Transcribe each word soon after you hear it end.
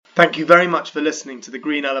Thank you very much for listening to the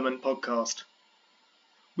Green Element podcast.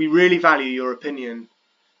 We really value your opinion,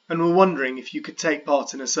 and we're wondering if you could take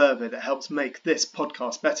part in a survey that helps make this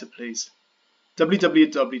podcast better, please.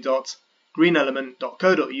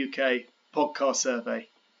 www.greenelement.co.uk podcast survey.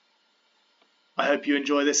 I hope you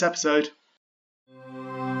enjoy this episode.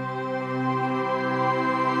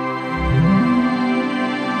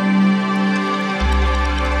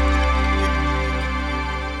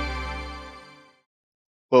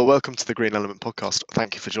 Well, welcome to the Green Element podcast.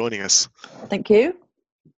 Thank you for joining us. Thank you.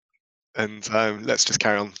 And let's just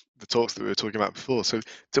carry on the talks that we were talking about before. So,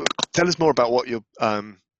 tell us more about what you're,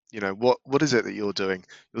 what is it that you're doing?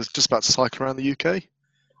 You were just about to cycle around the UK.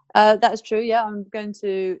 That is true. Yeah, I'm going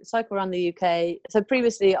to cycle around the UK. So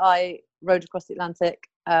previously, I rode across the Atlantic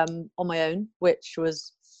on my own, which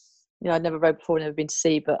was, I'd never rode before, never been to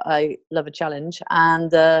sea, but I love a challenge,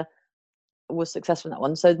 and was successful in that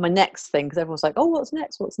one. So my next thing, because everyone's like, "Oh, what's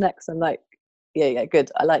next? What's next?" I'm like, yeah,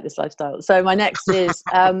 good. I like this lifestyle. So my next is,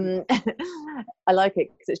 I like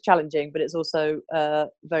it because it's challenging, but it's also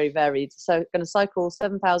very varied. So I'm going to cycle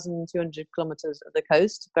 7,200 kilometers of the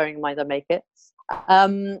coast, bearing in mind I make it.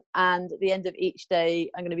 And at the end of each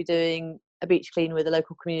day, I'm going to be doing a beach clean with a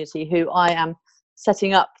local community who I am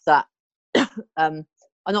setting up that. I'm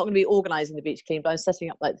not going to be organising the beach clean, but I'm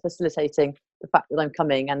setting up, like, facilitating the fact that I'm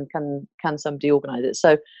coming, and can somebody organise it.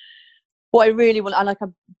 So what I really want, I'm like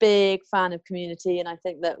a big fan of community, and I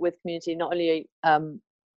think that with community, not only I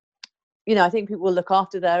think people will look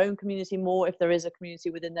after their own community more if there is a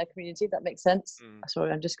community within their community. If that makes sense.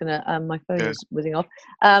 Sorry, I'm just gonna my phone is whizzing off.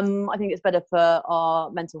 I think it's better for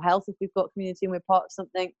our mental health if we've got community and we're part of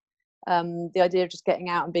something. The idea of just getting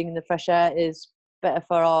out and being in the fresh air is better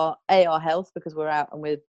for our health, because we're out and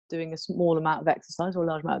we're doing a small amount of exercise, or a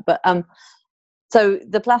large amount, but so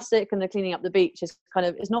the plastic and the cleaning up the beach is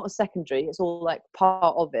it's not a secondary, it's all like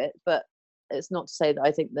part of it. But it's not to say that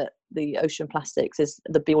I think that the ocean plastics is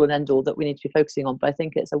the be all and end all that we need to be focusing on, but I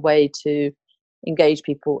think it's a way to engage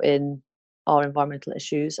people in our environmental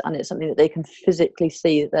issues, and it's something that they can physically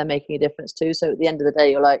see that they're making a difference to. So at the end of the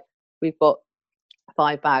day, you're like, we've got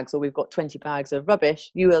 5 bags or we've got 20 bags of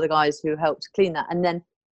rubbish, you are the guys who helped clean that, and then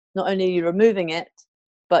not only are you removing it,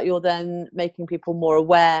 but you're then making people more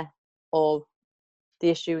aware of the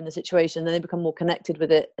issue and the situation, then they become more connected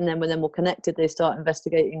with it, and then when they're more connected, they start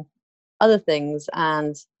investigating other things,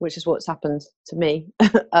 and which is what's happened to me.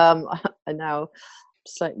 And now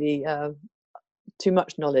slightly too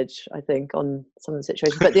much knowledge, I think, on some of the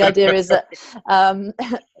situations, but the idea is that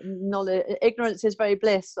ignorance is very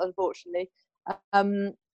bliss, unfortunately.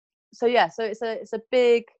 So it's a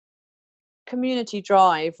big community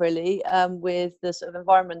drive, really, with the sort of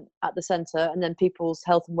environment at the center, and then people's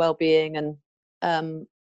health and well-being, and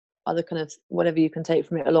other kind of whatever you can take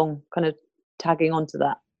from it along, kind of tagging onto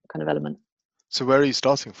that kind of element. So where are you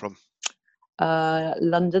starting from?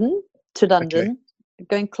 London,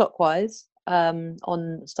 going clockwise, leaving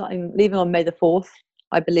on May the 4th,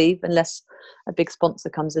 I believe, unless a big sponsor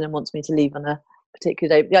comes in and wants me to leave on a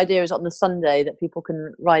particular day. The idea is on the Sunday that people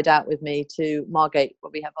can ride out with me to Margate, where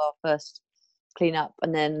we have our first clean up,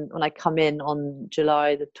 and then when I come in on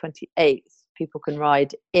July the 28th, people can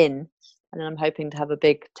ride in, and then I'm hoping to have a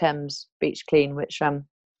big Thames beach clean, which I'm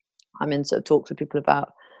in sort of talks with people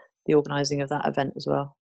about the organising of that event as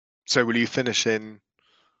well. So will you finish in,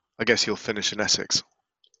 I guess you'll finish in Essex?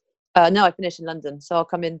 No, I finish in London, so I'll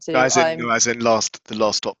come into... As in the last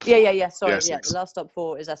stop. Yeah, sorry, the last stop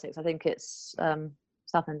for is Essex. I think it's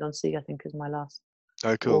Southend-on-Sea, I think, is my last.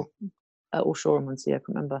 Oh, cool. Or Shoreham-on-Sea, I can't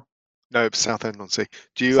remember. No, it's Southend-on-Sea.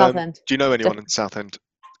 Do you know anyone in Southend?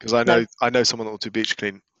 Because I know someone that will do beach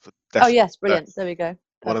clean. Oh yes, brilliant. There we go.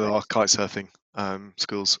 Perfect. One of our kite surfing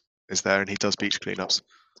schools is there, and he does beach cleanups.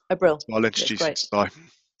 Oh, brilliant. So I'll introduce you to Guy.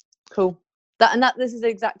 Cool. This is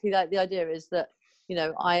exactly the idea is that,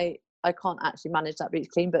 I can't actually manage that beach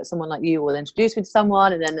clean, but someone like you will introduce me to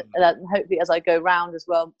someone, and then hopefully as I go round as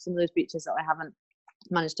well, some of those beaches that I haven't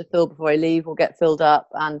managed to fill before I leave will get filled up,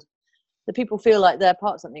 and the people feel like they're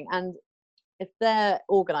part of something. And if they're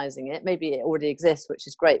organising it, maybe it already exists, which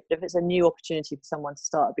is great, but if it's a new opportunity for someone to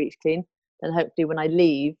start a beach clean, then hopefully when I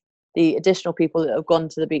leave, the additional people that have gone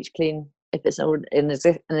to the beach clean, if it's an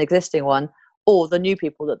existing one, or the new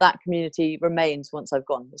people, that community remains once I've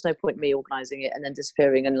gone. There's no point in me organising it and then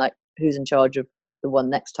disappearing, and like, who's in charge of the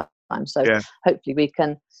one next time. So hopefully we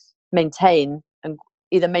can maintain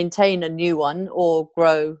a new one or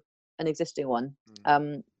grow an existing one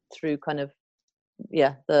through kind of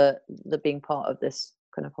the being part of this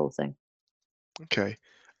kind of whole thing. Okay.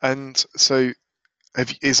 And so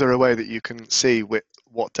is there a way that you can see what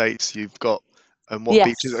dates you've got And what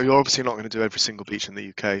beaches? Yes. You're obviously not going to do every single beach in the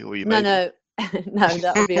UK, or you No, may no, no.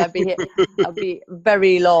 That would be I'd be here. I'd be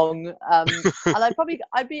very long. And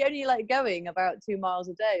I'd be only like going about 2 miles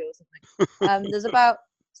a day or something. There's about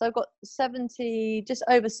so I've got 70, just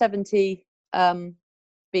over 70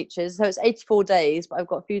 beaches. So it's 84 days, but I've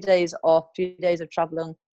got a few days off, few days of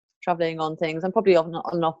traveling on things. And probably on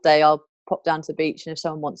an off day, I'll pop down to the beach, and if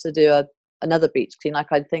someone wants to do another beach clean,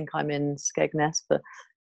 like I think I'm in Skegness for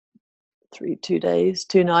 2 days,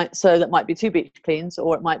 2 nights. So that might be 2 beach cleans,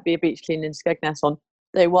 or it might be a beach clean in Skegness on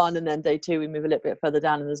day 1, and then day 2 we move a little bit further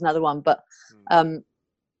down and there's another one. But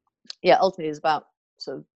yeah, ultimately it's about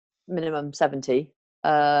sort of minimum 70.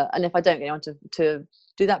 And if I don't get anyone to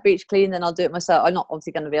do that beach clean, then I'll do it myself. I'm not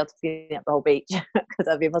obviously going to be able to clean up the whole beach because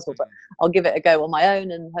that'd be impossible, but I'll give it a go on my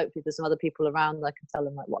own, and hopefully there's some other people around and I can tell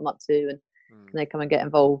them like what I'm up to, and they come and get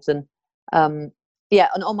involved. And yeah,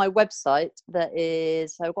 and on my website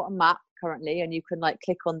so I've got a map currently, and you can like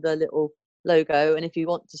click on the little logo, and if you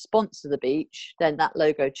want to sponsor the beach, then that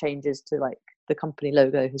logo changes to like the company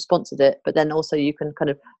logo who sponsored it. But then also you can kind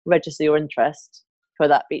of register your interest for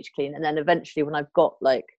that beach clean, and then eventually when I've got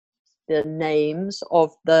like the names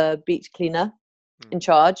of the beach cleaner in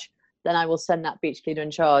charge, then I will send that beach cleaner in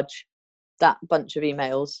charge that bunch of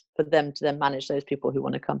emails for them to then manage those people who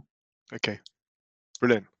want to come. Okay,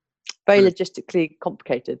 brilliant. Very logistically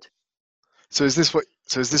complicated. So is this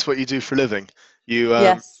what you do for a living? You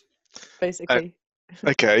yes, basically.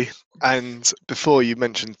 Okay, and before you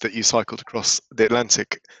mentioned that you cycled across the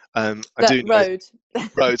Atlantic. I that do know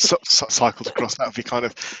road. cycled across. That would be kind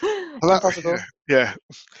of impossible. Yeah.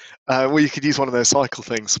 Well, you could use one of those cycle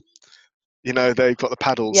things. You know, they've got the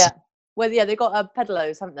paddles. Yeah. Well, yeah, they've got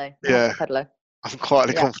pedalos, haven't they? Yeah. Pedalo. I'm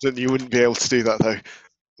quietly confident you wouldn't be able to do that though.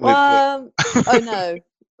 Oh no.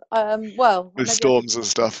 Well, with storms and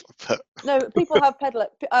stuff. But no, people have pedalo.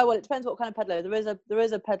 Oh well, it depends what kind of pedalo. There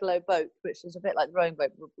is a pedalo boat, which is a bit like the rowing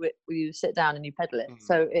boat, where you sit down and you pedal it.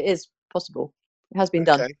 So it is possible. It has been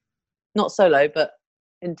done. Not solo, but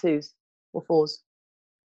in 2s or 4s.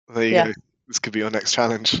 There you go. This could be your next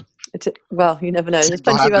challenge. Well, you never know. There's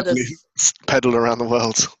plenty of others. Pedal around the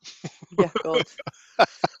world. Yeah, God.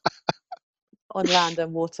 On land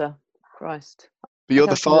and water. Christ. But you're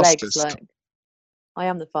the fastest. I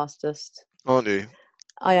am the fastest. Aren't you?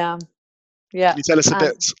 I am. Yeah. Can you tell us a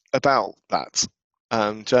bit about that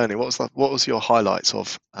journey? What was your highlights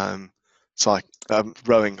of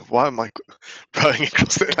rowing? Why am I rowing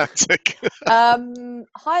across the Atlantic?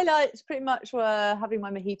 Highlights pretty much were having my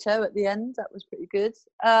mojito at the end. That was pretty good.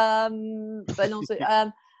 But also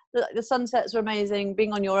the sunsets were amazing.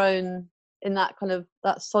 Being on your own in that kind of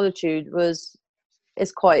that solitude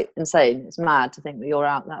is quite insane. It's mad to think that you're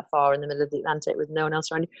out that far in the middle of the Atlantic with no one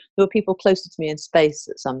else around you. There were people closer to me in space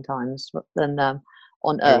at sometimes than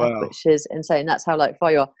on Earth, wow. which is insane. That's how like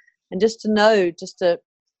far you are, and just to know,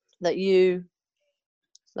 that you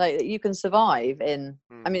can survive in.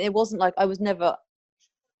 I mean, it wasn't like I was never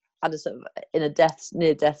at a sort of in a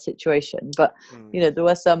near death situation, but you know there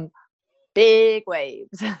were some big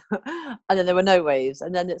waves and then there were no waves,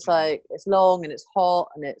 and then it's like it's long and it's hot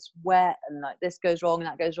and it's wet and like this goes wrong and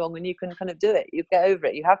that goes wrong, and you can kind of do it. You get over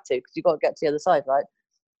it. You have to, because you've got to get to the other side, right?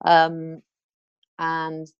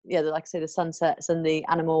 And yeah, like I say, the sunsets and the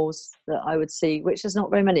animals that I would see, which is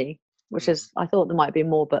not very many, which is, I thought there might be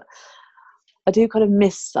more, but I do kind of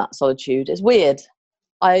miss that solitude. It's weird.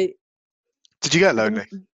 Did you get lonely?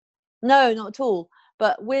 No, not at all.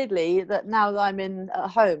 But weirdly, that now that I'm at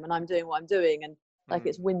home and I'm doing what I'm doing, and like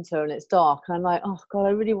it's winter and it's dark, and I'm like, oh God, I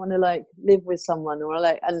really want to like live with someone,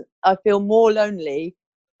 and I feel more lonely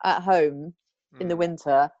at home in the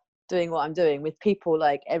winter doing what I'm doing with people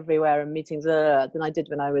like everywhere and meetings than I did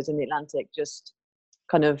when I was in the Atlantic, just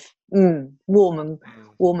kind of warm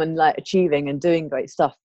and like achieving and doing great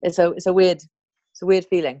stuff. It's a weird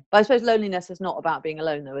feeling. But I suppose loneliness is not about being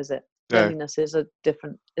alone, though, is it? No. Loneliness is a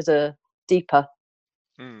deeper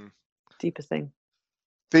thing.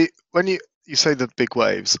 When you say the big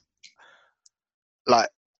waves, like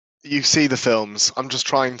you see the films, I'm just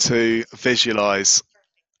trying to visualize,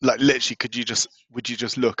 like literally, would you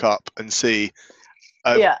just look up and see?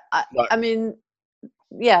 I mean,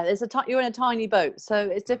 yeah, you're in a tiny boat, so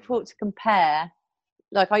it's difficult to compare.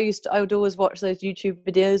 Like I would always watch those YouTube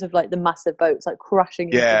videos of like the massive boats like crashing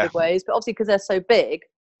into the big waves, but obviously because they're so big,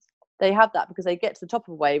 they have that because they get to the top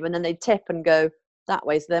of a wave and then they tip and go that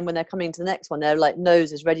way. So then when they're coming to the next one, their like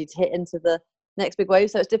nose is ready to hit into the next big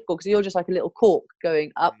wave. So it's difficult because you're just like a little cork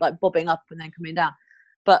going up, like bobbing up and then coming down.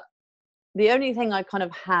 But the only thing I kind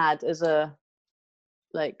of had as a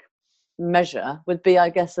like measure would be, I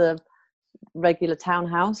guess, a regular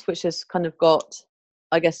townhouse, which has kind of got,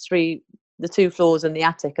 I guess, 3 the 2 floors in the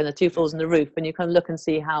attic and the 2 floors in the roof, and you kind of look and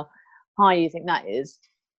see how high you think that is.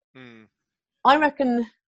 Mm. I reckon,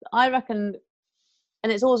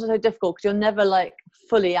 and it's also so difficult because you're never like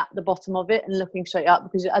fully at the bottom of it and looking straight up,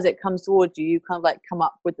 because as it comes towards you, you kind of like come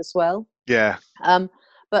up with the swell. Yeah.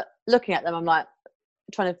 But looking at them, I'm like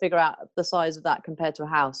trying to figure out the size of that compared to a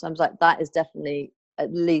house. I was like, that is definitely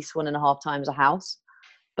at least 1.5 times a house.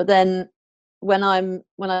 But then when I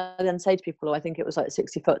then say to people, oh, I think it was like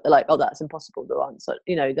 60 foot, they're like, oh, that's impossible. There aren't, so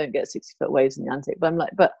you don't get 60-foot waves in the Atlantic. But I'm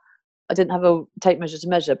like, but I didn't have a tape measure to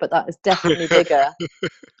measure, but that is definitely bigger.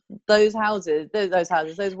 Those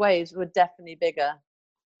waves were definitely bigger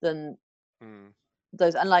than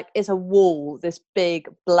those. And like, it's a wall, this big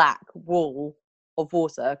black wall of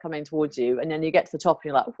water coming towards you, and then you get to the top and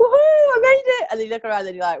you're like, woohoo, I made it. And then you look around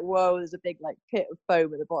and you're like, whoa, there's a big like pit of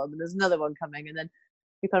foam at the bottom, and there's another one coming, and then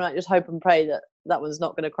you kind of like just hope and pray that that one's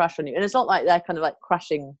not going to crash on you. And it's not like they're kind of like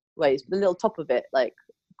crashing waves, but the little top of it like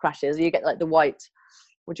crashes. You get like the white,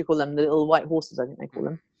 what do you call them, the little white horses, I think they call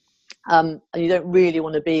them. And you don't really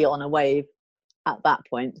want to be on a wave at that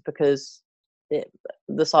point, because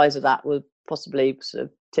the size of that would possibly sort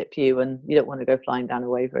of tip you, and you don't want to go flying down a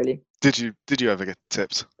wave really. Did you ever get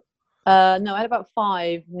tipped? No, I had about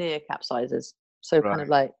 5 near capsizes, so Right. kind of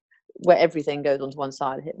like where everything goes onto one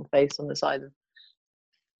side. I hit my face on the side of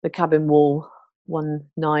the cabin wall one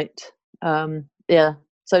night. Yeah,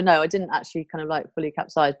 so no, I didn't actually kind of like fully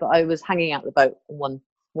capsize, but I was hanging out the boat on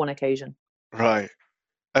one occasion. Right.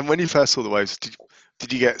 And when you first saw the waves,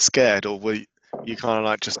 did you get scared, or were you kind of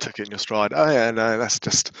like just took it in your stride? Oh yeah, no, this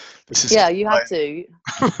is. Yeah, you have to.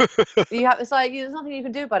 It's like there's nothing you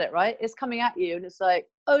can do about it, right? It's coming at you, and it's like,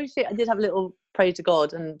 oh shit! I did have a little pray to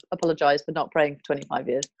God and apologize for not praying for 25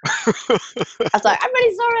 years. I was like, I'm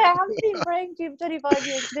really sorry, I haven't been praying to you for 25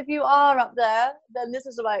 years. But if you are up there, then this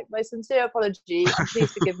is like my sincere apology, and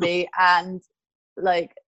please forgive me, and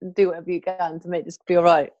like do whatever you can to make this be all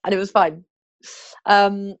right. And it was fine.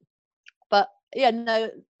 But yeah, no.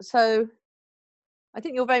 So I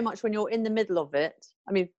think you're very much, when you're in the middle of it.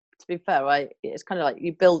 I mean, to be fair, right, it's kind of like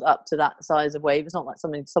you build up to that size of wave. It's not like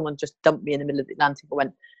someone just dumped me in the middle of the Atlantic and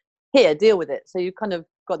went, here, deal with it. So you kind of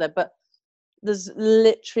got there, but there's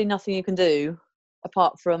literally nothing you can do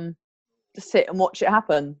apart from to sit and watch it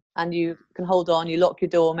happen. And you can hold on, you lock your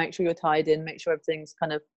door, make sure you're tied in, make sure everything's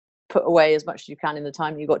kind of put away as much as you can in the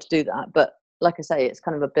time you got to do that. But like I say, it's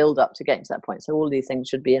kind of a build up to getting to that point. So all these things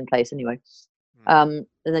should be in place anyway. And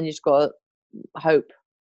then you just got to hope.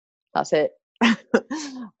 That's it.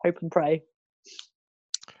 Hope and pray.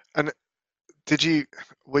 And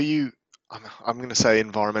were you, I'm going to say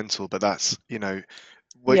environmental, but that's,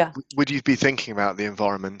 would you be thinking about the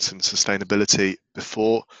environment and sustainability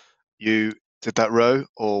before you did that row,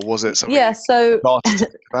 or was it something you started to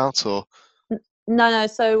think about? Or no,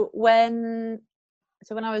 so when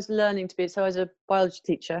I was learning to be, so I was a biology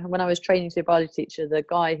teacher, and when I was training to be a biology teacher, the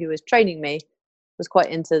guy who was training me was quite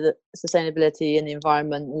into the sustainability and the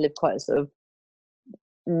environment, and lived quite a sort of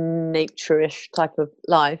nature-ish type of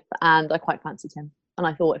life, and I quite fancied him, and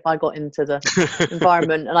I thought if I got into the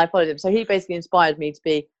environment and I followed him, so he basically inspired me to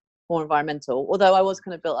be more environmental. Although I was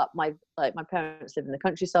kind of built up, my parents live in the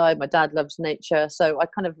countryside, my dad loves nature, so I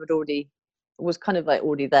kind of was kind of like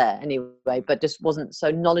already there anyway, but just wasn't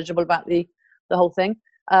so knowledgeable about the whole thing.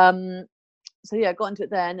 So yeah, I got into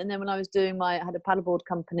it then, and then when I was doing I had a paddleboard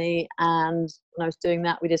company, and when I was doing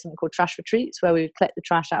that, we did something called trash retreats, where we would collect the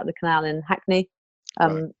trash out of the canal in Hackney.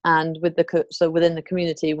 And within the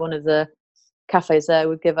community, one of the cafes there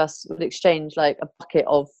would exchange like a bucket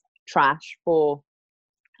of trash for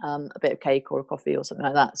a bit of cake or a coffee or something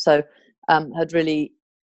like that. So had really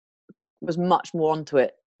was much more onto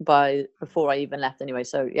it before I even left anyway.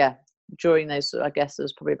 So yeah, during those, I guess there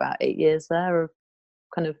was probably about 8 years there of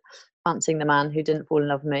kind of fancying the man who didn't fall in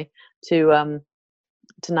love with me to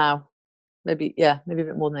now, maybe a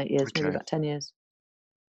bit more than 8 years, maybe about 10 years.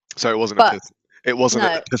 So it wasn't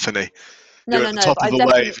an epiphany. You're at the top of a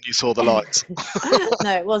wave and you saw the lights.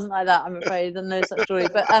 No, it wasn't like that, I'm afraid. And no such story.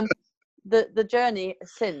 But the journey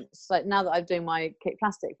since, like now that I'm doing my kick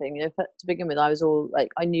plastic thing, to begin with, I was all like,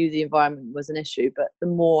 I knew the environment was an issue, but the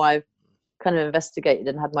more I've kind of investigated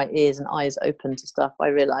and had my ears and eyes open to stuff, I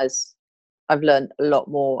realise I've learned a lot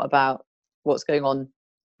more about what's going on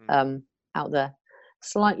out there,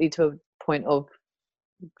 slightly to a point of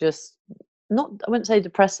just I wouldn't say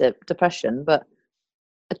depression, but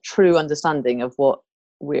a true understanding of what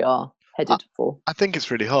we are headed for. I think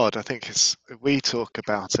it's really hard. I think we talk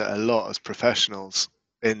about it a lot as professionals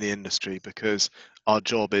in the industry, because our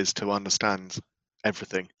job is to understand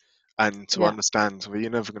everything and to understand, well, you're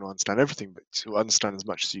never going to understand everything, but to understand as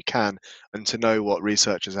much as you can, and to know what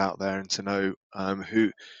research is out there, and to know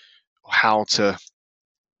how to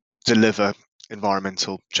deliver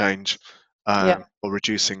environmental change, or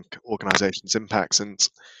reducing organisations' impacts. And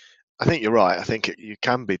I think you're right. I think you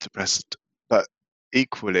can be depressed, but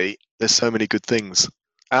equally, there's so many good things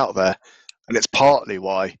out there, and it's partly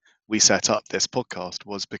why we set up this podcast,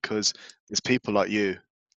 was because there's people like you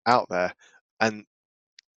out there. And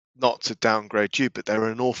not to downgrade you, but there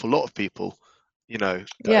are an awful lot of people, that are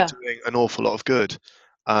doing an awful lot of good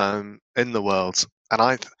in the world.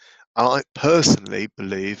 And I personally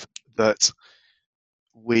believe that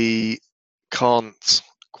we can't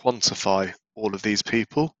quantify all of these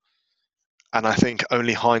people, and I think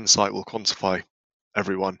only hindsight will quantify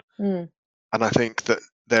everyone. Mm. And I think that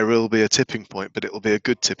there will be a tipping point, but it will be a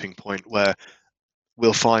good tipping point, where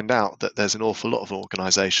we'll find out that there's an awful lot of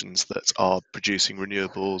organisations that are producing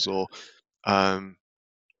renewables, or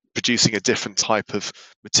producing a different type of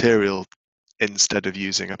material instead of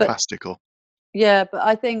using a plastic. Or but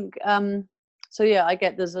I think so I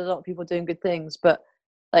get there's a lot of people doing good things, but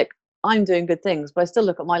like, I'm doing good things, but I still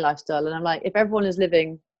look at my lifestyle and I'm like, if everyone is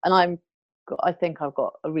living, and I think I've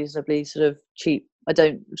got a reasonably sort of cheap, I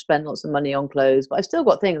don't spend lots of money on clothes, but I've still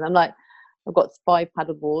got things. I'm like, I've got 5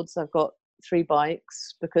 paddle boards, I've got 3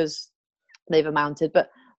 bikes because they've amounted, but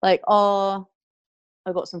like,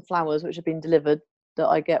 I've got some flowers which have been delivered that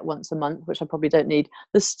I get once a month, which I probably don't need.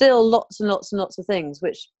 There's still lots and lots and lots of things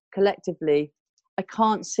which collectively I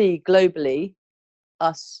can't see globally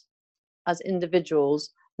us as individuals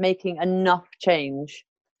making enough change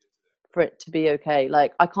for it to be okay.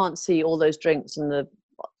 Like, I can't see all those drinks and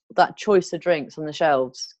that choice of drinks on the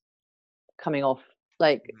shelves coming off.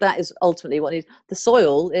 Like, that is ultimately what needs. The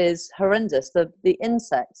soil is horrendous. The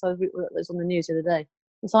insects, I was on the news the other day,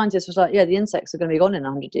 the scientist was like, the insects are going to be gone in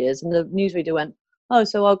 100 years. And the newsreader went, oh,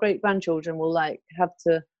 so our great grandchildren will like have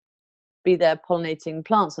to be there pollinating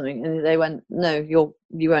plants or something. And they went, no,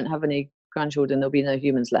 you won't have any grandchildren, there'll be no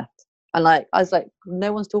humans left. And like, I was like,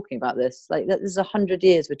 no one's talking about this. Like, this is 100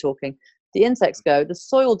 years we're talking. The insects go, the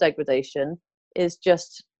soil degradation is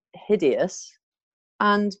just hideous.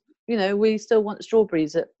 And, we still want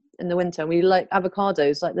strawberries in the winter. We like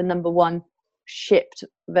avocados, like the number 1 shipped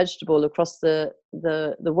vegetable across the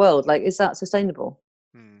world. Like, is that sustainable?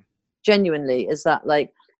 Genuinely, is that,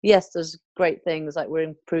 like, yes, there's great things, like we're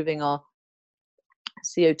improving our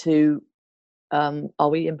CO2. Are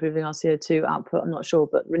we improving our CO2 output? I'm not sure,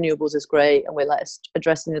 but renewables is great, and we're like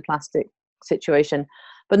addressing the plastic situation.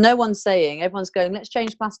 But no one's saying, everyone's going, let's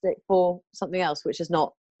change plastic for something else, which is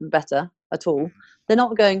not better at all. They're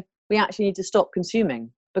not going, we actually need to stop consuming,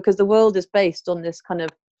 because the world is based on this kind of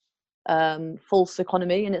false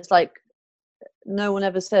economy, and it's like, no one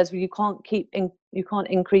ever says, well, you can't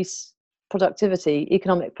increase productivity,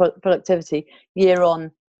 economic productivity, year on,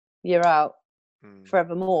 year out,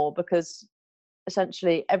 forevermore, because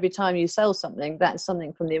essentially every time you sell something, that's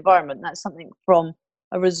something from the environment, that's something from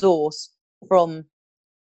a resource from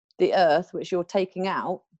the earth which you're taking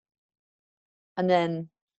out. And then,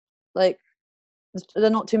 like, there are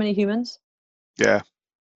not too many humans. So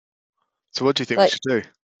what do you think we should do?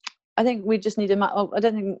 I think we just need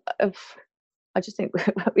I just think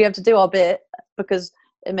we have to do our bit, because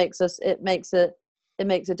it makes a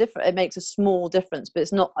difference. It makes a small difference, but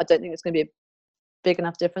it's not, I don't think it's going to be a big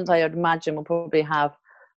enough difference. I would imagine we'll probably have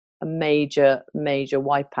a major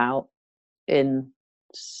wipeout in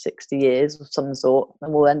 60 years of some sort,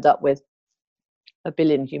 and we'll end up with 1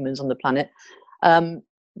 billion humans on the planet.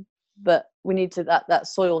 But we need to that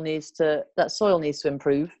soil needs to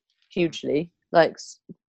improve hugely. Like,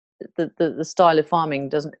 the style of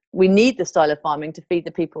farming we need the style of farming to feed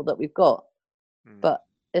the people that we've got, but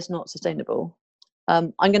it's not sustainable.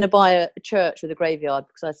 I'm going to buy a church with a graveyard,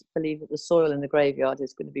 because I believe that the soil in the graveyard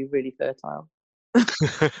is going to be really fertile.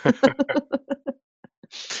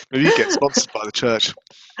 Maybe you get sponsored by the church.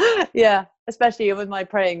 Yeah, especially with my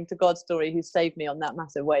praying to God story, who saved me on that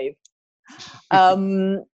massive wave.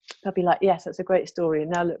 They'll be like, yes, that's a great story,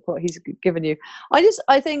 and now look what he's given you.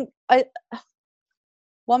 I think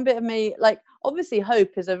one bit of me, like, obviously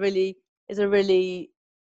hope is a really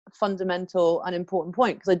fundamental and important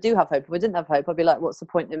point, because I do have hope. If I didn't have hope, I'd be like, what's the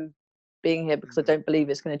point in being here, because I don't believe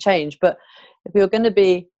it's going to change. But if you're going to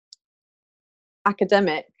be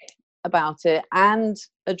academic about it and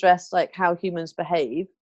address like how humans behave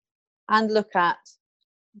and look at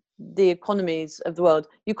the economies of the world,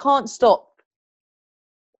 you can't stop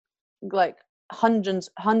like hundreds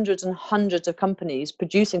and hundreds of companies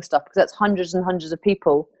producing stuff, because that's hundreds and hundreds of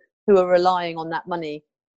people who are relying on that money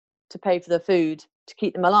to pay for the food to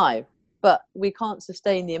keep them alive. but we can't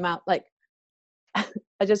sustain the amount. Like, I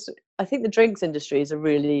think the drinks industry is a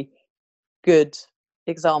really good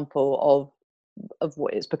example of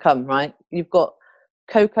what it's become. Right, you've got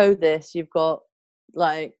cocoa this, you've got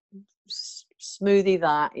like smoothie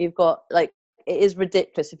that, you've got like, it is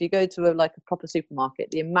ridiculous if you go to a proper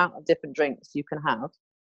supermarket, the amount of different drinks you can have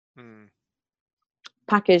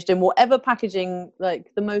packaged in whatever packaging,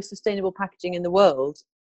 like the most sustainable packaging in the world.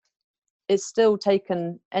 It's still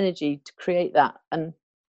taken energy to create that, and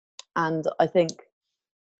I think,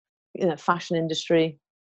 fashion industry,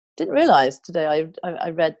 didn't realize today, I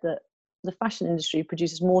read that the fashion industry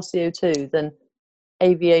produces more CO2 than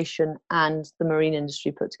aviation and the marine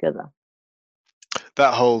industry put together.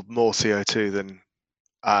 That whole more CO2 than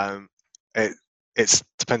it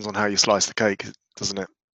depends on how you slice the cake, doesn't it?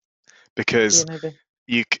 Because Yeah, maybe.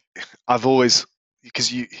 I've always,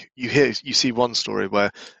 because you see one story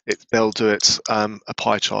where they'll do it a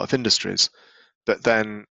pie chart of industries, but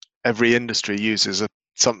then every industry uses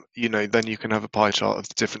then you can have a pie chart of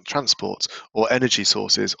the different transports or energy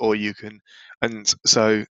sources, or you can, and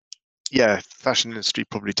so yeah, fashion industry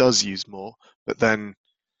probably does use more, but then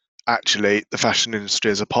actually the fashion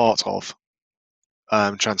industry is a part of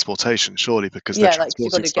transportation, surely, because they're Yeah, like, 'cause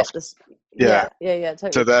you've got transporting to stuff. get this. Yeah, Yeah, so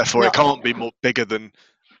totally. therefore it No, can't be bigger than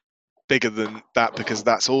that, because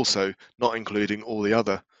that's also not including all the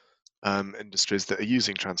other industries that are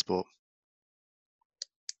using transport.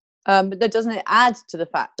 but that doesn't it add to the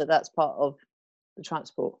fact that that's part of the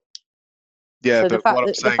transport? Yeah, So but what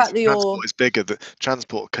I'm saying is that you're, transport is bigger. That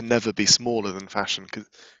transport can never be smaller than fashion,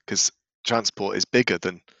 because transport is bigger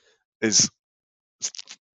than is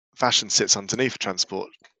fashion sits underneath transport.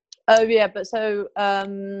 oh yeah, but so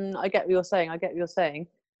I get what you're saying.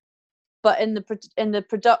 But in the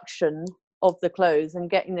production of the clothes and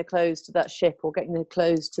getting the clothes to that ship or getting the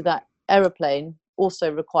clothes to that aeroplane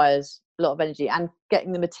also requires a lot of energy, and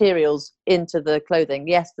getting the materials into the clothing.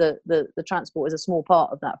 Yes, the transport is a small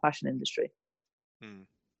part of that fashion industry.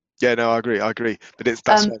 Yeah, no, I agree. But that's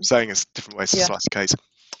what I'm saying. It's different ways to Yeah. slice the cake.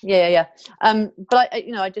 Yeah. But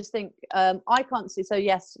I just think I can't see. So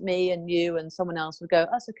yes, me and you and someone else would go,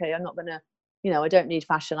 that's okay. I'm not gonna, I don't need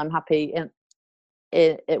fashion. I'm happy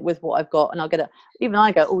it with what I've got, and I'll get it. Even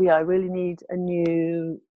I go, oh yeah, I really need a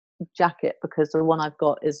new jacket because the one I've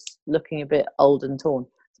got is looking a bit old and torn.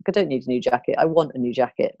 Like, I don't need a new jacket. I want a new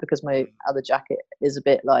jacket because my other jacket is a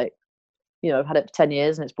bit like, I've had it for 10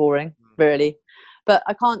 years and it's boring, really. But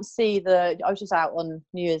I can't see I was just out on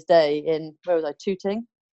New Year's Day in, where was I, Tooting?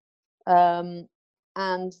 And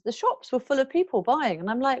the shops were full of people buying. And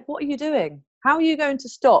I'm like, what are you doing? How are you going to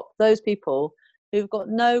stop those people who've got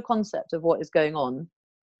no concept of what is going on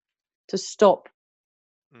to stop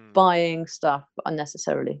buying stuff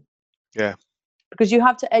unnecessarily? Yeah. Because you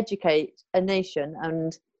have to educate a nation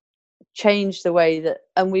and change the way that,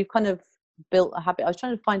 and we've kind of built a habit. I was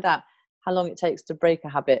trying to find out how long it takes to break a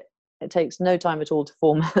habit. It takes no time at all to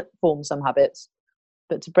form some habits,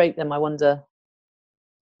 but to break them, I wonder,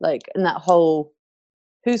 like, in that whole,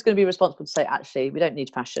 who's going to be responsible to say, actually, we don't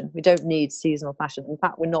need fashion. We don't need seasonal fashion. In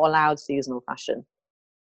fact, we're not allowed seasonal fashion.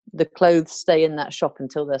 The clothes stay in that shop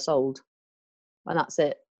until they're sold, and that's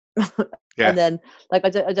it. Yeah. And then, like, I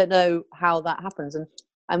don't know how that happens.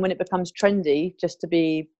 And when it becomes trendy just to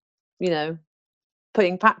be,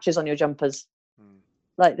 putting patches on your jumpers,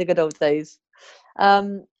 like the good old days.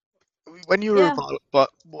 When you were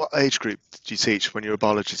what age group did you teach when you were a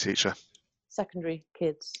biology teacher? Secondary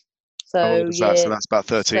kids. How So old is that? So that's about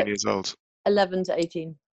 13 years old. 11 to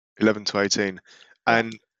 18. 11 to 18. Yeah.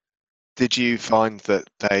 And did you find that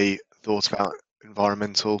they thought about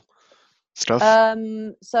environmental stuff?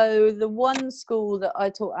 So the one school that I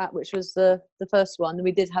taught at, which was the first one,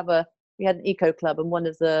 we had an eco club, and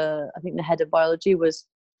I think the head of biology was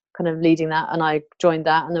kind of leading that, and I joined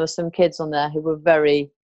that, and there were some kids on there who were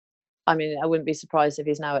very, I wouldn't be surprised if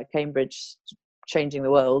he's now at Cambridge changing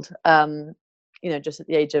the world. Just at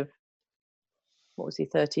the age of, what was he,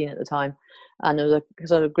 13 at the time, and there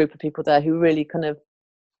was a group of people there who really kind of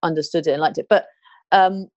understood it and liked it. But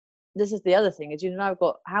this is the other thing, is you've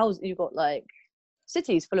got like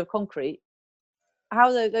cities full of concrete.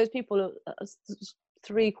 How those people,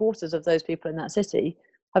 3/4 of those people in that city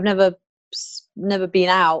have never been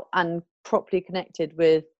out and properly connected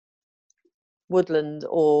with woodland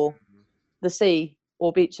or the sea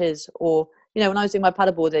or beaches, or when I was doing my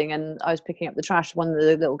paddleboarding and I was picking up the trash, one of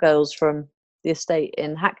the little girls from the estate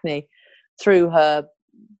in Hackney threw her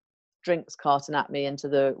drinks carton at me into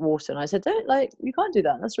the water, and I said, you can't do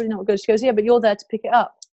that, that's really not good. She goes, yeah, but you're there to pick it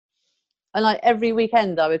up. And like every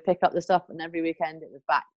weekend I would pick up the stuff, and every weekend it was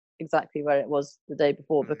back exactly where it was the day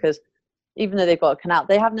before, because even though they've got a canal,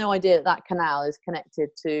 they have no idea that that canal is connected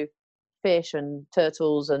to fish and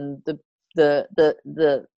turtles and the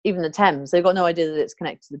even the Thames. They've got no idea that it's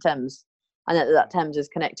connected to the Thames, and that Thames is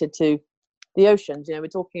connected to the oceans. You know, we're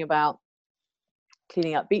talking about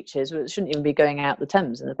cleaning up beaches, but it shouldn't even be going out the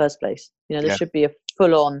Thames in the first place. You know, there should be a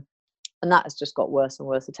full on, and that has just got worse and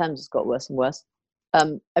worse. The Thames has got worse and worse.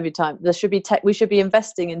 Every time there should be we should be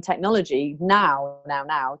investing in technology now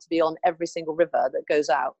to be on every single river that goes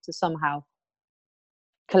out to somehow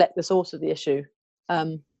collect the source of the issue.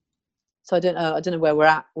 So I don't know where we're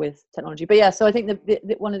at with technology, but yeah. So I think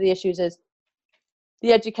one of the issues is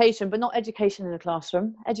the education, but not education in the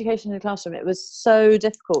classroom. Education in the classroom, it was so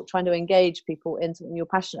difficult trying to engage people in something you're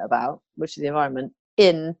passionate about, which is the environment,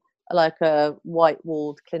 in like a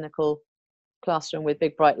white-walled clinical classroom with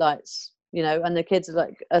big bright lights, you know. And the kids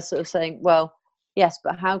are sort of saying, well, yes,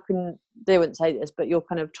 but how can, they wouldn't say this, but you're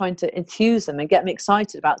kind of trying to enthuse them and get them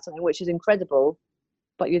excited about something which is incredible,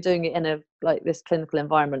 but you're doing it in a like this clinical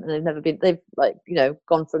environment, and they've like, you know,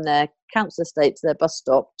 gone from their council estate to their bus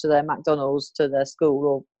stop to their McDonald's to their school,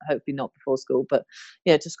 or hopefully not before school, but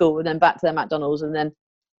you know, to school, and then back to their McDonald's, and then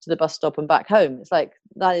to the bus stop and back home. It's like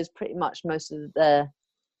that is pretty much most of their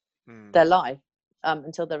life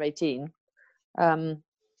until they're 18 or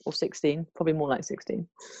 16, probably more like 16.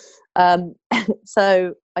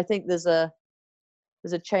 So I think there's a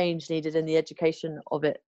change needed in the education of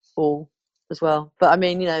it all as well. But I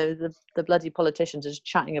mean, you know, the bloody politicians are just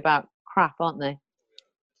chatting about crap, aren't they?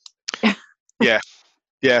 Yeah.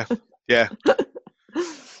 There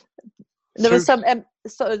was some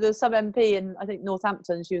MP in, I think,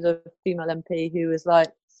 Northampton. She was a female MP who was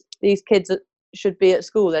like, these kids should be at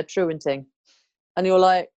school, they're truanting. And you're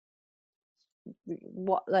like,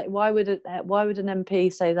 what? Like, why would an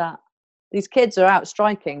MP say that? These kids are out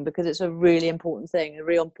striking because it's a really important thing, a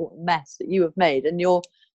real important mess that you have made, and you're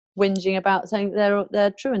whinging about saying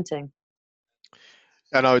they're truanting.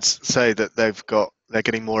 And I would say that they're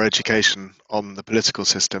getting more education on the political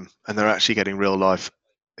system, and they're actually getting real life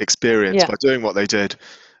experience by doing what they did,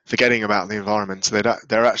 forgetting about the environment. So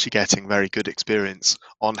they're actually getting very good experience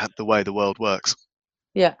on the way the world works.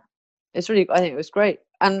 Yeah, it's really, I think it was great.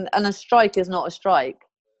 And a strike is not a strike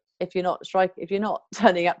if you're not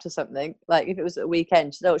turning up to something. Like if it was a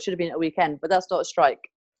weekend, so it should have been a weekend, but that's not a strike.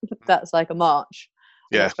 That's like a march.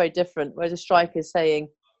 And that's very different. Whereas a strike is saying,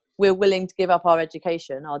 we're willing to give up our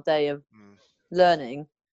education, our day of learning,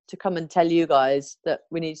 to come and tell you guys that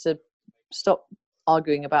we need to stop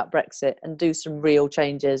arguing about Brexit and do some real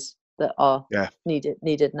changes that are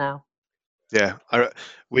needed now. Yeah,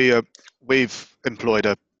 we've employed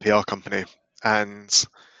a PR company, and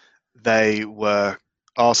they were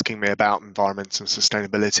asking me about environment and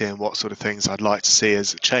sustainability and what sort of things I'd like to see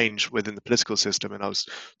as a change within the political system. And I was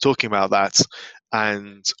talking about that,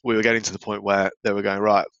 and we were getting to the point where they were going,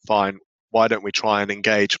 right, fine, why don't we try and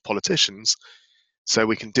engage politicians so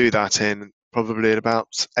we can do that in probably in about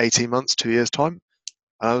 18 months, 2 years' time?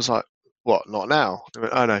 And I was like, what, not now? They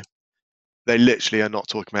went, oh no, they literally are not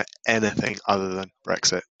talking about anything other than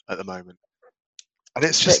Brexit at the moment. And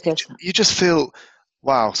it's just, you just feel,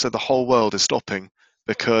 wow, so the whole world is stopping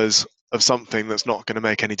because of something that's not going to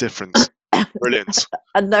make any difference. Brilliant.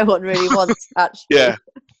 And no one really wants, actually. Yeah.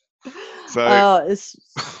 So it's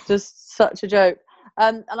just such a joke.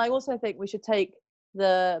 And I also think we should take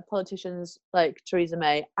the politicians like Theresa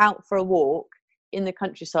May out for a walk in the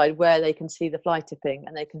countryside where they can see the fly tipping,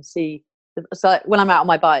 and they can see so like, when I'm out on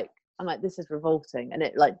my bike, I'm like, this is revolting, and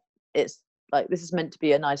it's like, this is meant to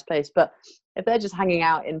be a nice place. But if they're just hanging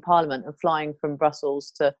out in Parliament and flying from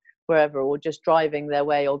Brussels to wherever, or just driving their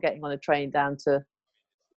way or getting on a train down to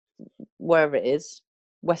wherever it is,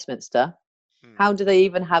 Westminster, how do they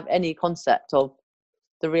even have any concept of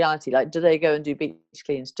the reality? Like, do they go and do beach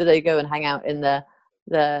cleans? Do they go and hang out in their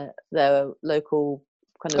local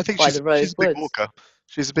kind of by the road she's a big woods? walker.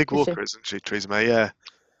 She's a big walker, isn't she, Theresa May? Yeah.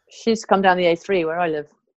 She's come down the A3 where I live.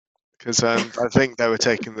 Because I think they were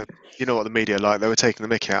taking you know what the media are like, they were taking the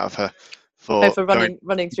mickey out of her for running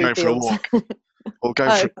through fields. For a walk. Or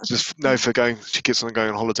going for going, she keeps on going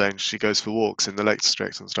on holiday and she goes for walks in the Lake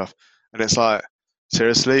District and stuff. And it's like,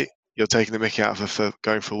 seriously, you're taking the mickey out of her for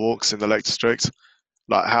going for walks in the Lake District?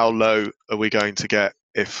 Like, how low are we going to get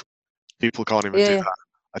if people can't even do that?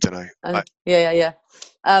 I don't know.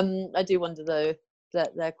 I do wonder though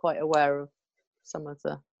that they're quite aware of some of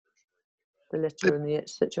the litter and the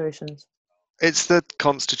situations. It's the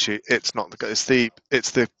it's not the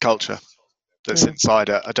it's the culture that's inside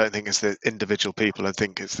it. I don't think it's the individual people. I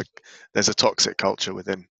think there's a toxic culture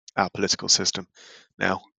within our political system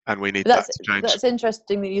now, and we need that to change. That's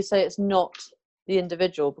interesting that you say it's not the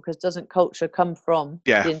individual, because doesn't culture come from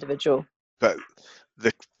the individual? but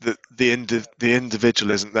the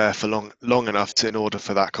individual isn't there for long enough in order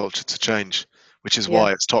for that culture to change, which is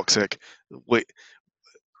why it's toxic. We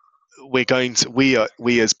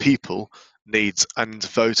as people and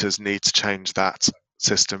voters need to change that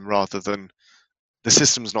system, rather than the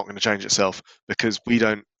system's not going to change itself, because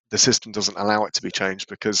the system doesn't allow it to be changed,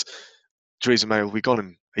 because Theresa May will be gone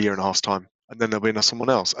in a year and a half's time, and then there'll be someone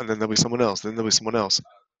else, and then there'll be someone else, then there'll be someone else.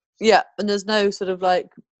 Yeah, and there's no sort of like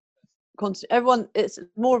everyone. It's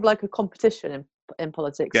more of like a competition in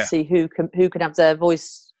politics to see who can have their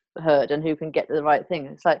voice heard and who can get the right thing.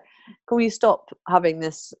 It's like, can we stop having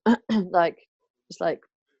this like it's like,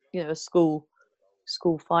 you know, a school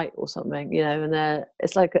fight or something, you know, and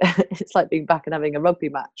it's like it's like being back and having a rugby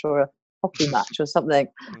match or a hockey match or something,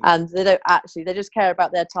 and they just care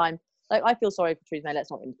about their time. Like, I feel sorry for Theresa May.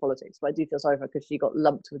 Let's not get into politics, but I do feel sorry for her because she got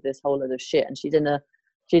lumped with this whole load of shit, and she's in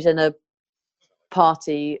a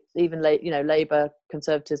party, even Labour,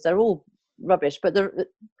 Conservatives, they're all rubbish, but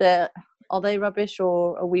are they rubbish,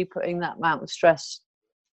 or are we putting that amount of stress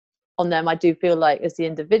on them? I do feel like as the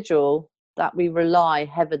individual that we rely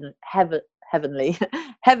heavily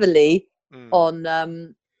on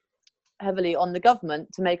the government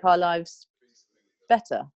to make our lives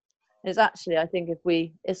better. It's actually, I think, if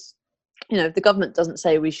the government doesn't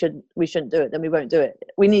say we shouldn't do it, then we won't do it.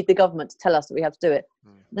 We need the government to tell us that we have to do it.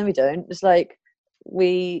 Then we don't. It's like,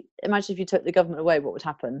 imagine if you took the government away, what would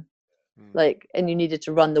happen? Like, and you needed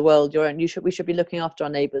to run the world your own. We should be looking after our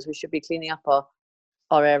neighbours. We should be cleaning up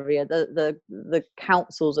our area. The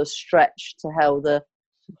councils are stretched to hell. The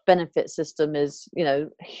benefit system is, a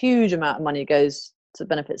huge amount of money goes to the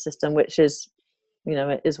benefit system, which is,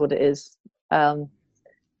 it is what it is. And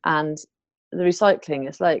the recycling,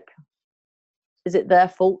 it's like, is it their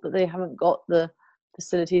fault that they haven't got the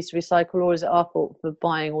facilities to recycle, or is it our fault for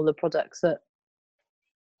buying all the products that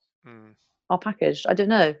are packaged? I don't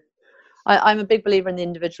know. I'm a big believer in the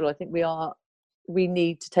individual. I think we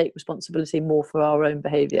need to take responsibility more for our own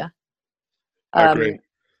behaviour. I agree.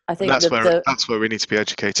 I think that's where we need to be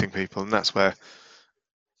educating people, and that's where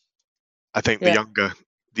I think the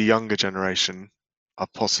younger generation are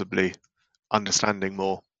possibly understanding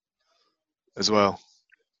more as well.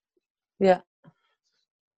 Yeah.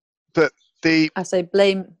 But I say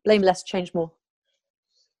blame less, change more.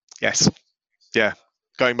 Yes. Yeah.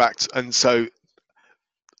 Going back and so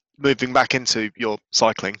moving back into your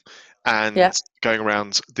cycling and going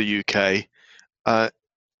around the UK, are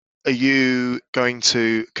you going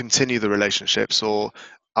to continue the relationships, or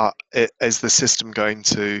is the system going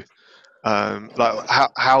to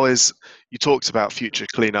how is, you talked about future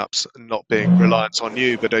cleanups not being reliant on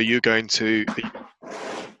you, but are you going to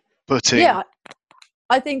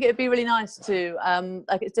I think it'd be really nice to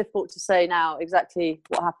like, it's difficult to say now exactly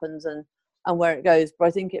what happens and where it goes, but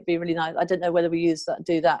I think it'd be really nice. I don't know whether we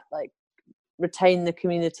do that, like retain the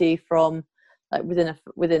community from like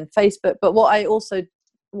within Facebook, but what I'm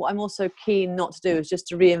also keen not to do is just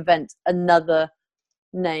to reinvent another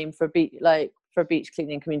name for a beach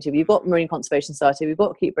cleaning community. We've got Marine Conservation Society, we've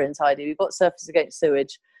got Keep Britain Tidy, we've got Surfers Against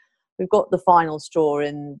Sewage, we've got the Final Straw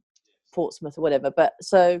in Portsmouth or whatever, but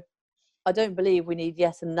so I don't believe we need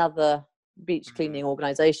yet another beach cleaning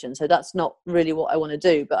organisation. So that's not really what I want to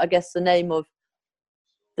do. But I guess the name of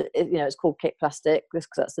it's called Kick Plastic because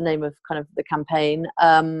that's the name of kind of the campaign.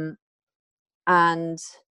 And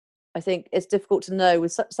I think it's difficult to know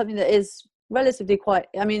with something that is relatively quite.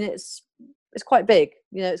 I mean, it's quite big.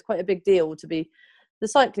 It's quite a big deal to be. The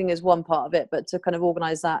cycling is one part of it, but to kind of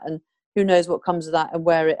organise that, and who knows what comes of that and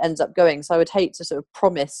where it ends up going. So I would hate to sort of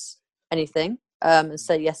promise anything. And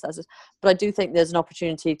say yes, but I do think there's an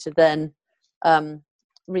opportunity to then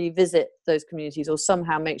revisit those communities, or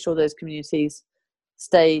somehow make sure those communities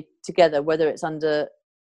stay together, whether it's under,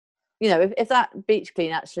 if that beach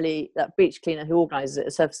cleaner who organises it,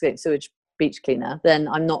 a Surface Against Sewage beach cleaner, then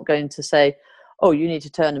I'm not going to say, oh, you need to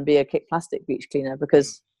turn and be a Kick Plastic beach cleaner,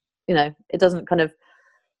 because it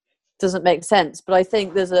doesn't make sense. But I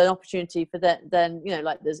think there's an opportunity for that. Then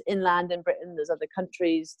like there's inland in Britain, there's other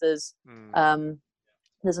countries, there's an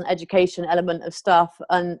education element of stuff,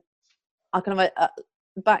 and I kind of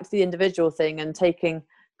back to the individual thing and taking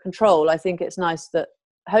control. I think it's nice that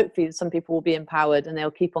hopefully some people will be empowered and they'll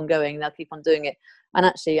keep on going, they'll keep on doing it. And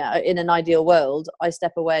actually, in an ideal world, I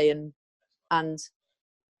step away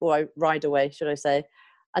or I ride away, should I say,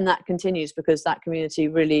 and that continues because that community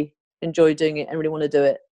really enjoy doing it and really want to do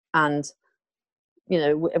it. And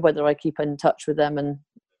whether I keep in touch with them, and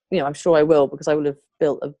I'm sure I will, because I will have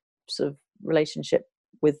built a sort of relationship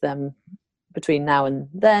with them between now and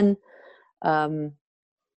then.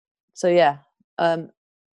 So yeah,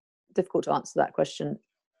 difficult to answer that question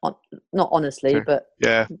not honestly, Okay. but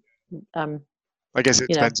Yeah, I guess it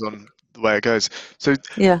you know, depends on the way it goes. So,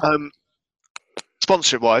 yeah,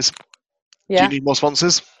 sponsorship wise, do you yeah. need more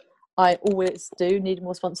sponsors? I always do need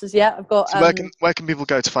more sponsors. Yeah, I've got So where can people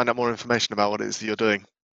go to find out more information about what it is that you're doing?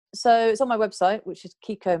 so it's on my website, which is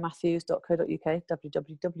kikomatthews.co.uk,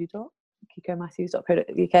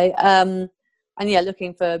 www.kikomatthews.co.uk. And yeah,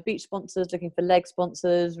 looking for beach sponsors, looking for leg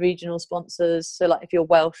sponsors, regional sponsors. So like if you're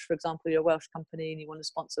Welsh, for example, you're a Welsh company and you want to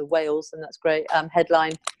sponsor Wales, then that's great.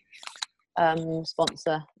 Headline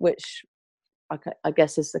sponsor, which I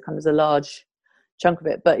guess is the kind of the large chunk of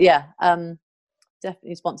it. But yeah,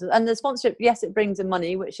 definitely sponsors. And the sponsorship, yes, it brings in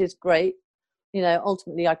money, which is great. You know,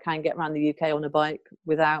 ultimately I can get around the UK on a bike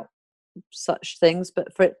without such things,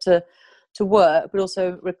 but for it to work, but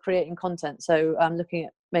also we're creating content. So I'm looking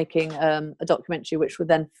at making a documentary which would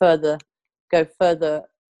then go further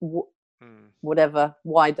whatever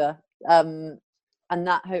wider, and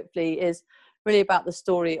that hopefully is really about the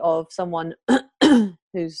story of someone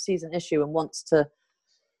who sees an issue and wants to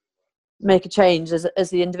make a change as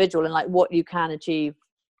the individual, and like what you can achieve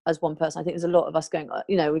as one person. I think there's a lot of us going,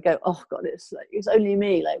 you know, we go, oh god, it's only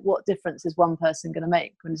me, like what difference is one person going to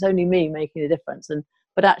make when it's only me making a difference? And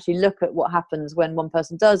but actually look at what happens when one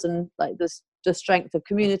person does, and like the strength of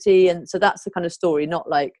community. And so that's the kind of story, not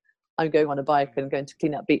like I'm going on a bike and going to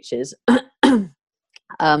clean up beaches.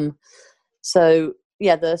 So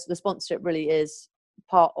yeah, the sponsorship really is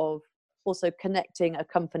part of also connecting a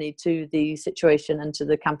company to the situation and to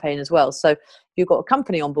the campaign as well. So if you've got a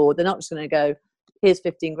company on board, they're not just going to go, here's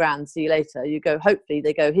 15 grand, see you later. You go, hopefully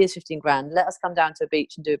they go, here's 15 grand, let us come down to a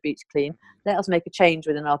beach and do a beach clean, let us make a change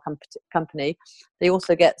within our company. They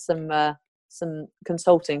also get some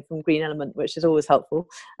consulting from Green Element, which is always helpful.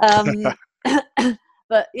 But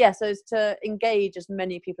yeah, so it's to engage as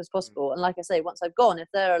many people as possible. And like I say, once I've gone, if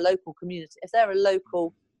they're a local community, if they're a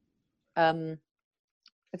local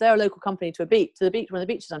company to the beach, one of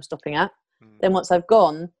the beaches I'm stopping at, then once I've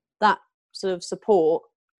gone, that sort of support,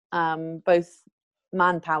 both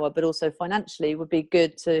manpower but also financially, would be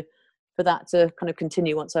good for that to kind of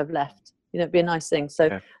continue once I've left. You know, it'd be a nice thing.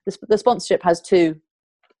 So the sponsorship has two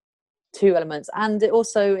elements, and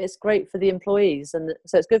it's great for the employees, and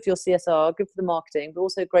so it's good for your CSR, good for the marketing, but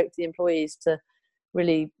also great for the employees to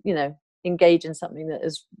really, you know, engage in something that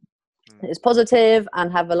is positive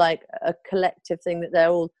and have a collective thing that they're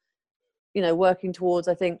all, you know, working towards.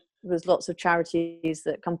 I think there's lots of charities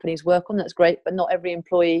that companies work on, that's great, but not every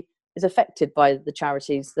employee is affected by the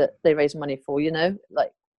charities that they raise money for. You know,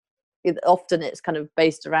 like often it's kind of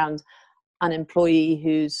based around an employee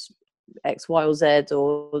who's X, Y, or Z,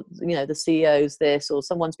 or you know, the CEO's this, or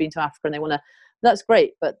someone's been to Africa and they want to. That's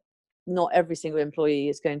great, but not every single employee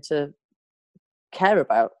is going to care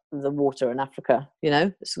about the water in Africa. You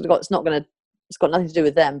know, it's got nothing to do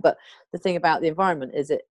with them. But the thing about the environment is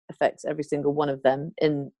it affects every single one of them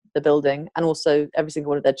in the building, and also every single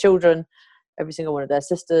one of their children, every single one of their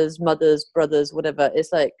sisters, mothers, brothers, whatever.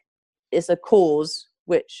 It's like it's a cause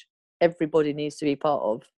which everybody needs to be part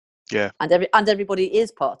of. Yeah. And everybody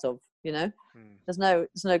is part of. You know, there's no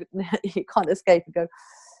you can't escape and go,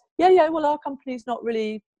 yeah, well, our company's not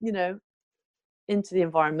really, you know, into the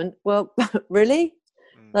environment. Well, really?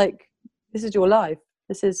 Like, this is your life.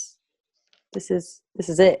 This is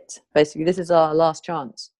it. Basically, this is our last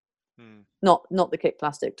chance. Not the kick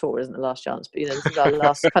plastic tour isn't the last chance, but you know, this is our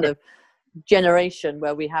last kind of generation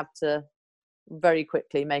where we have to very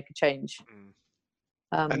quickly make a change.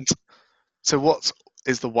 And so, what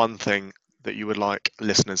is the one thing that you would like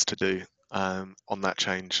listeners to do on that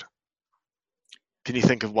change? Can you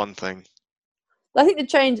think of one thing? I think the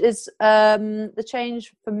change is the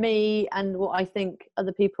change for me, and what I think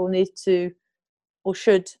other people need to or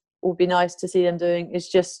should or be nice to see them doing is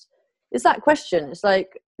that question. It's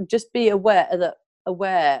like, just be aware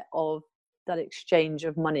of that exchange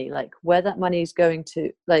of money, like where that money is going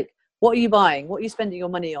to, like what are you buying, what are you spending your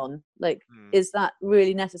money on, like is that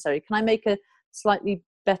really necessary? Can I make a slightly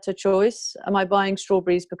better choice? Am I buying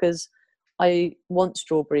strawberries because I want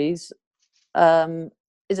strawberries?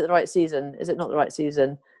 Is it the right season? Is it not the right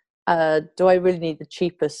season? Do I really need the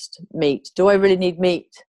cheapest meat? Do I really need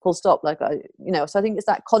meat? Full stop. Like so I think it's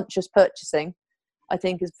that conscious purchasing. I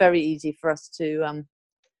think is very easy for us to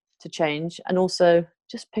change, and also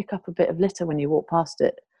just pick up a bit of litter when you walk past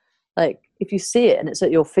it. Like if you see it and it's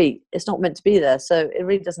at your feet, it's not meant to be there. So it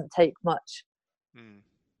really doesn't take much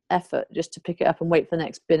effort just to pick it up and wait for the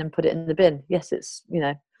next bin and put it in the bin. Yes, it's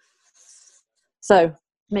so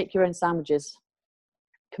make your own sandwiches.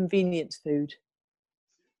 Convenience food.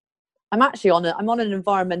 I'm on an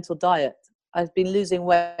environmental diet. I've been losing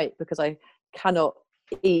weight because I cannot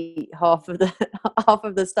eat half of the half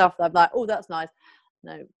of the stuff that I'm like, oh, that's nice.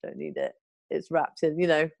 No, don't need it. It's wrapped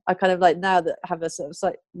in, I kind of like, now that I have a sort of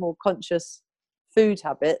slightly more conscious food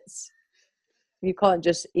habits, you can't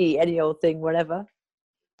just eat any old thing whenever.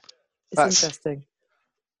 It's interesting.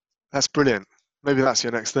 That's brilliant. Maybe that's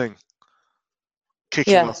your next thing.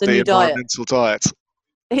 Kicking Yeah, off the the new diet. environmental diet.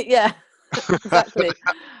 Yeah, exactly.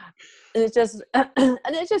 And it's just,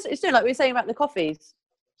 it's like we were saying about the coffees.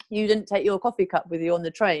 You didn't take your coffee cup with you on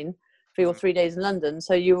the train for your 3 days in London,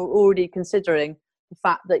 so you were already considering the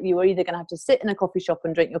fact that you were either going to have to sit in a coffee shop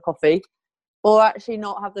and drink your coffee, or actually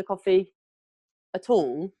not have the coffee at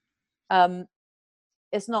all.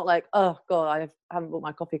 It's not like, oh God, I haven't bought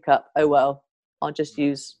my coffee cup. Oh well, I'll just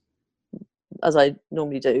use as I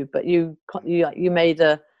normally do. But you made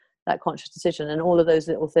that conscious decision, and all of those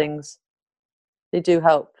little things, they do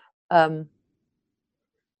help.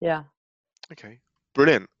 Yeah. Okay,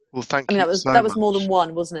 brilliant. Well, thank you that was much. more than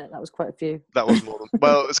one, wasn't it? That was quite a few. That was more than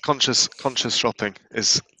well. It's conscious shopping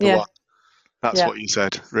is the one. That's what you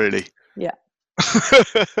said, really. Yeah.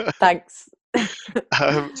 Thanks.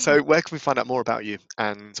 So where can we find out more about you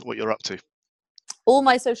and what you're up to? All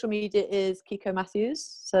my social media is Kiko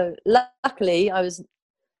Matthews. So luckily I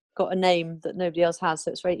got a name that nobody else has,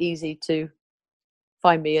 so it's very easy to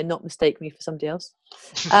find me and not mistake me for somebody else.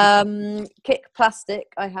 Kick Plastic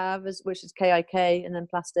I have, which is KIK, and then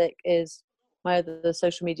Plastic is my other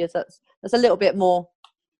social media. So that's a little bit more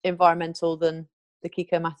environmental than the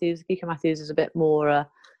Kiko Matthews. Kiko Matthews is a bit more,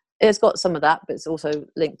 it's got some of that, but it's also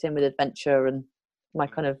linked in with adventure and my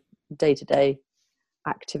kind of day-to-day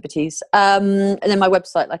activities. And then my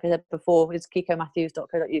website, like I said before, is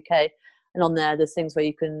kikomatthews.co.uk, and on there's things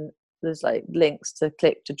where there's like links to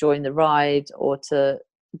click to join the ride, or to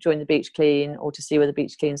join the beach clean, or to see where the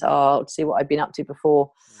beach cleans are, or to see what I've been up to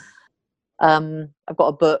before. I've got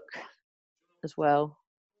a book as well,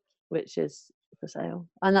 which is for sale,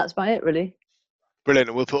 and that's about it, really. Brilliant.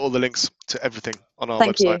 And we'll put all the links to everything on our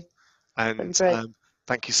Thank website. You. And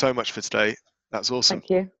thank you so much for today. That's awesome.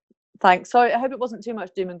 Thank you. Thanks. Sorry, I hope it wasn't too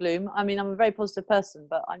much doom and gloom. I mean, I'm a very positive person,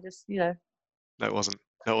 but I'm just, No, it wasn't.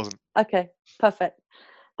 No, it wasn't. Okay, perfect.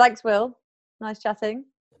 Thanks, Will. Nice chatting.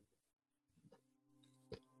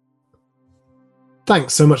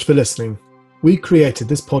 Thanks so much for listening. We created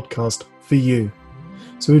this podcast for you,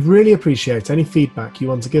 so we'd really appreciate any feedback you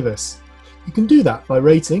want to give us. You can do that by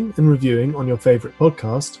rating and reviewing on your favourite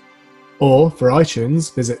podcast, or for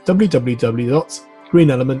iTunes, visit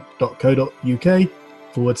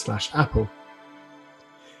www.greenelement.co.uk/Apple.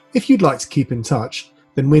 If you'd like to keep in touch,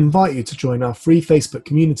 then we invite you to join our free Facebook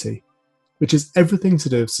community, which is everything to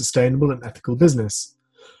do with sustainable and ethical business.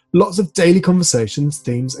 Lots of daily conversations,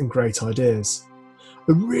 themes and great ideas.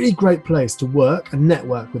 A really great place to work and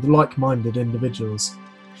network with like-minded individuals.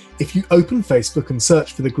 If you open Facebook and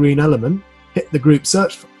search for The Green Element, hit the group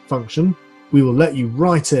search function, we will let you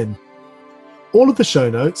right in. All of the show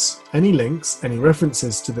notes, any links, any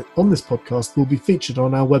references on this podcast will be featured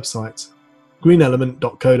on our website,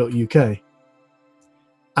 greenelement.co.uk.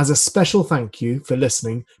 As a special thank you for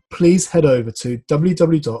listening, please head over to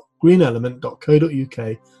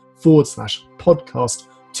www.greenelement.co.uk/podcast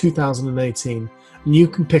 2018, and you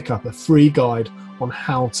can pick up a free guide on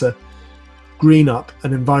how to green up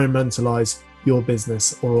and environmentalise your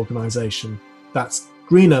business or organisation. That's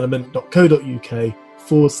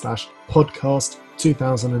greenelement.co.uk/podcast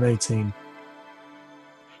 2018.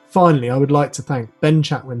 Finally, I would like to thank Ben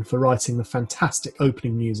Chatwin for writing the fantastic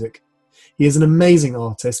opening music. He is an amazing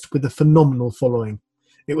artist with a phenomenal following.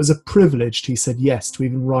 It was a privilege he said yes to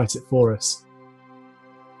even write it for us.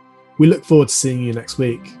 We look forward to seeing you next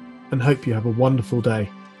week and hope you have a wonderful day.